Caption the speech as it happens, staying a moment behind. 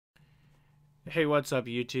Hey, what's up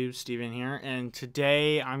YouTube? Steven here, and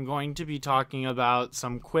today I'm going to be talking about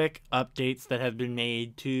some quick updates that have been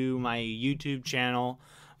made to my YouTube channel,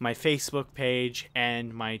 my Facebook page,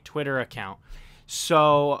 and my Twitter account.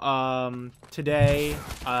 So, today,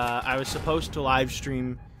 I was supposed to live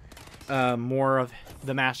stream more of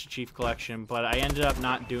the Master Chief Collection, but I ended up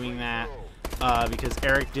not doing that because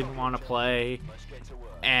Eric didn't want to play,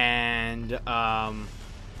 and,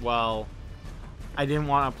 well, I didn't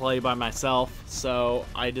want to play by myself, so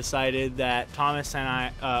I decided that Thomas and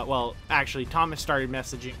I, well, actually, Thomas started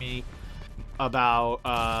messaging me about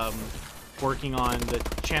working on the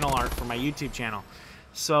channel art for my YouTube channel.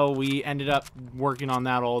 So we ended up working on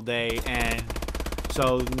that all day, and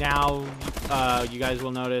so now you guys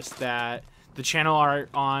will notice that the channel art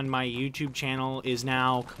on my YouTube channel is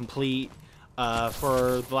now complete.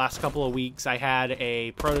 For the last couple of weeks, I had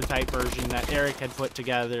a prototype version that Eric had put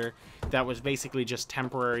together that was basically just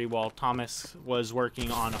temporary while Thomas was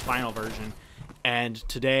working on a final version. And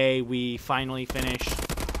today we finally finished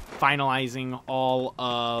finalizing all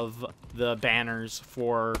of the banners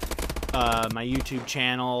for my YouTube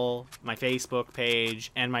channel, my Facebook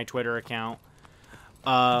page, and my Twitter account.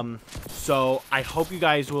 So I hope you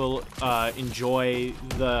guys will enjoy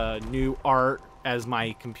the new art as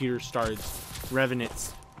my computer starts revving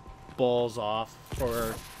its balls off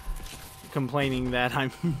for complaining that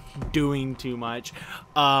I'm doing too much.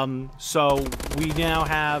 So we now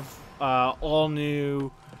have all new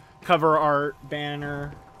cover art,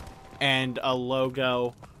 banner, and a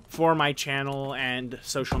logo for my channel and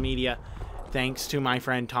social media, thanks to my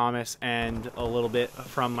friend Thomas and a little bit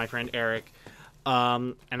from my friend Eric.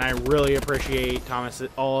 And I really appreciate Thomas,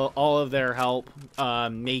 all of their help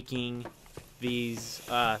making these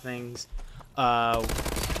things,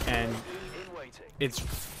 and it's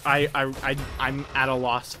I'm at a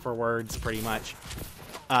loss for words pretty much.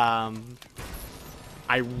 I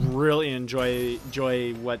really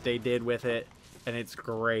enjoy what they did with it, and it's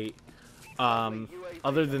great.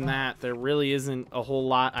 Other than that, there really isn't a whole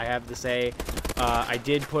lot I have to say. I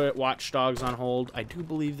did put Watch Dogs on hold. I do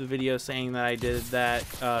believe the video saying that I did that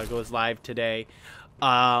goes live today.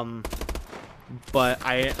 But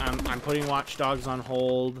I'm putting Watch Dogs on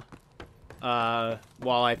hold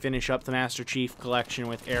while I finish up the Master Chief Collection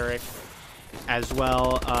with Eric as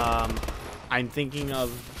well. I'm thinking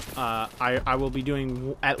of I will be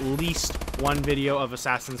doing at least one video of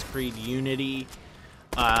Assassin's Creed Unity,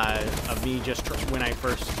 of me just when I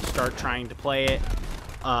first start trying to play it.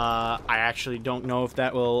 I actually don't know if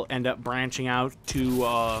that will end up branching out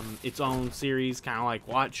to its own series, kind of like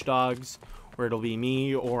Watch Dogs, where it'll be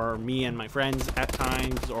me or me and my friends at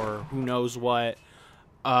times, or who knows what.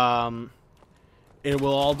 It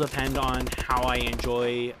will all depend on how I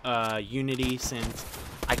enjoy Unity, since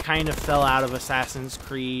I kind of fell out of Assassin's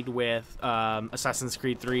Creed with Assassin's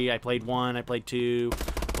Creed 3. I played 1, I played 2,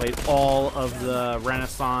 played all of the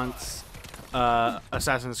Renaissance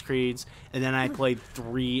Assassin's Creeds, and then I played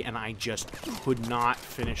 3, and I just could not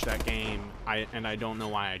finish that game. And I don't know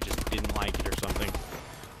why, I just didn't like it or something.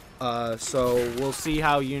 So we'll see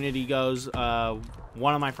how Unity goes.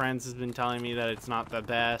 One of my friends has been telling me that it's not the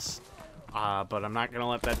best, but I'm not going to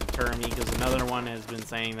let that deter me, because another one has been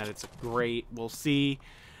saying that it's great. We'll see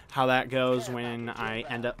how that goes when I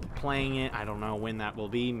end up playing it. I don't know when that will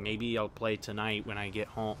be. Maybe I'll play tonight when I get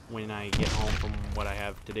home from what I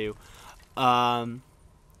have to do. But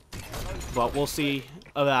we'll see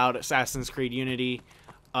about Assassin's Creed Unity.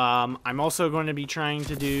 I'm also going to be trying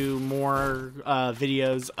to do more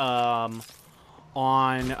videos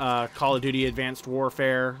on Call of Duty Advanced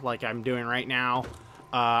Warfare, like I'm doing right now.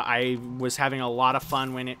 I was having a lot of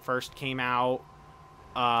fun when it first came out,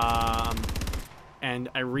 and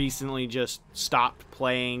I recently just stopped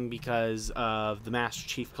playing because of the Master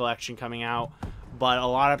Chief Collection coming out. But a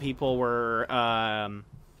lot of people were,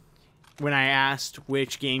 when I asked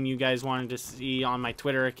which game you guys wanted to see on my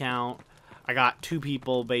Twitter account, I got 2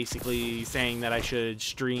 people basically saying that I should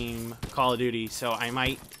stream Call of Duty. So I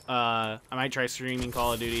might try streaming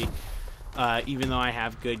Call of Duty, even though I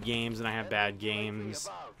have good games and I have bad games.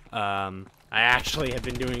 I actually have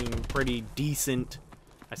been doing pretty decent.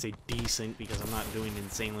 I say decent because I'm not doing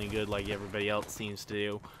insanely good like everybody else seems to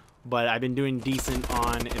do, but I've been doing decent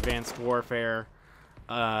on Advanced Warfare,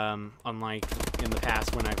 unlike in the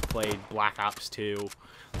past when I've played Black Ops 2,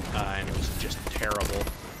 and it was just terrible.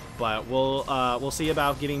 But we'll see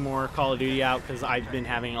about getting more Call of Duty out, because I've been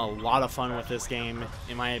having a lot of fun with this game.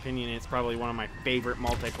 In my opinion, it's probably one of my favorite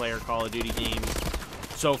multiplayer Call of Duty games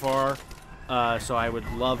so far. So I would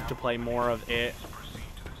love to play more of it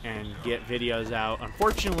and get videos out.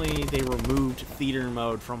 Unfortunately, they removed theater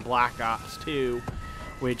mode from Black Ops 2,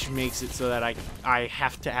 which makes it so that I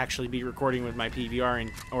have to actually be recording with my PVR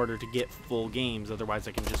in order to get full games. Otherwise,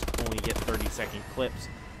 I can just only get 30-second clips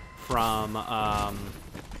from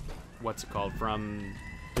what's it called, from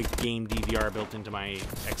the game DVR built into my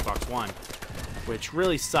Xbox One, which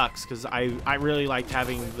really sucks because I really liked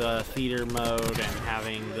having the theater mode and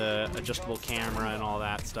having the adjustable camera and all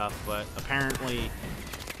that stuff, but apparently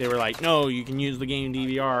they were like, no, you can use the game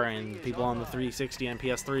DVR, and people on the 360 and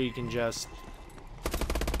PS3 can just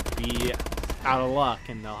be out of luck,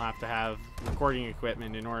 and they'll have to have recording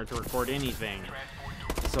equipment in order to record anything.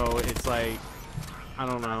 So it's like, I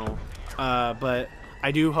don't know, but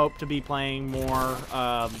I do hope to be playing more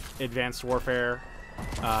Advanced Warfare,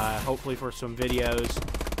 hopefully for some videos.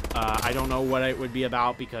 I don't know what it would be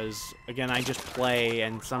about because, again, I just play,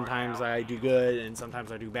 and sometimes I do good and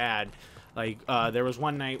sometimes I do bad. Like, there was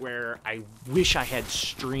one night where I wish I had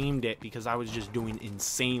streamed it because I was just doing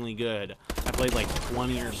insanely good. I played like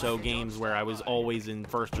 20 or so games where I was always in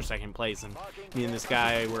first or second place, and me and this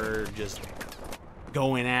guy were just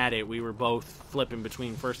going at it. We were both flipping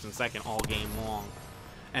between first and second all game long.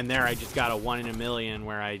 And there I just got a 1 in a million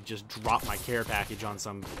where I just dropped my care package on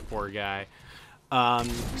some poor guy.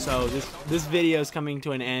 So this video is coming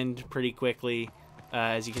to an end pretty quickly.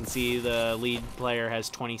 As you can see, the lead player has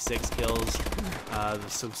 26 kills. The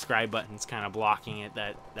subscribe button's kind of blocking it.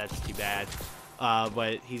 That's too bad.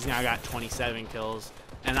 But he's now got 27 kills.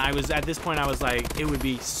 And at this point I was like, it would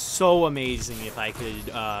be so amazing if I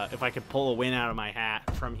could pull a win out of my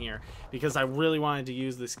hat from here, because I really wanted to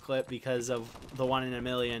use this clip because of the 1 in a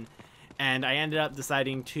million, and I ended up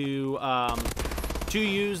deciding to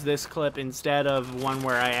use this clip instead of one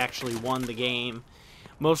where I actually won the game,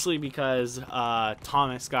 mostly because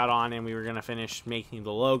Thomas got on and we were gonna finish making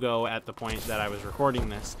the logo at the point that I was recording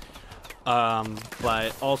this,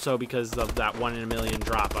 but also because of that 1 in a million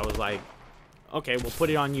drop. I was like, okay, we'll put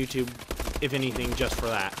it on YouTube, if anything, just for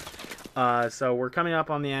that. So we're coming up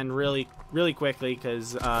on the end really quickly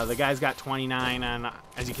because the guy's got 29, and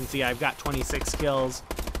as you can see, I've got 26 kills,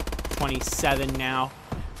 27 now.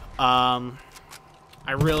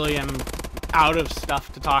 I really am out of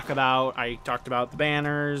stuff to talk about. I talked about the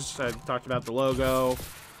banners, I talked about the logo,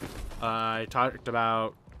 I talked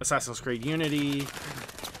about Assassin's Creed Unity,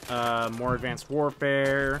 more Advanced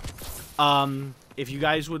Warfare. If you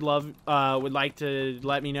guys would like to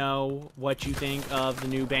let me know what you think of the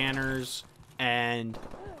new banners and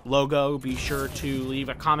logo, be sure to leave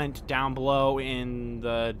a comment down below in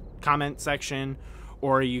the comment section,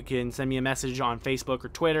 or you can send me a message on Facebook or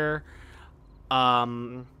Twitter.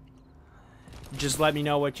 Just let me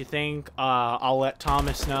know what you think. I'll let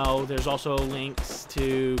Thomas know. There's also links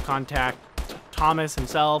to contact Thomas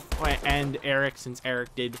himself and Eric, since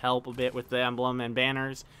Eric did help a bit with the emblem and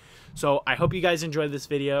banners. So I hope you guys enjoyed this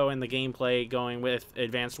video and the gameplay going with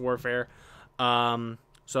Advanced Warfare.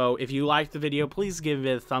 So if you liked the video, please give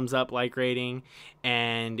it a thumbs up, like rating,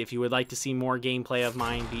 and if you would like to see more gameplay of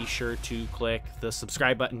mine, be sure to click the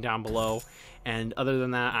subscribe button down below. And other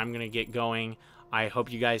than that, I'm going to get going. I hope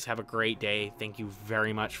you guys have a great day. Thank you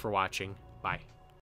very much for watching. Bye.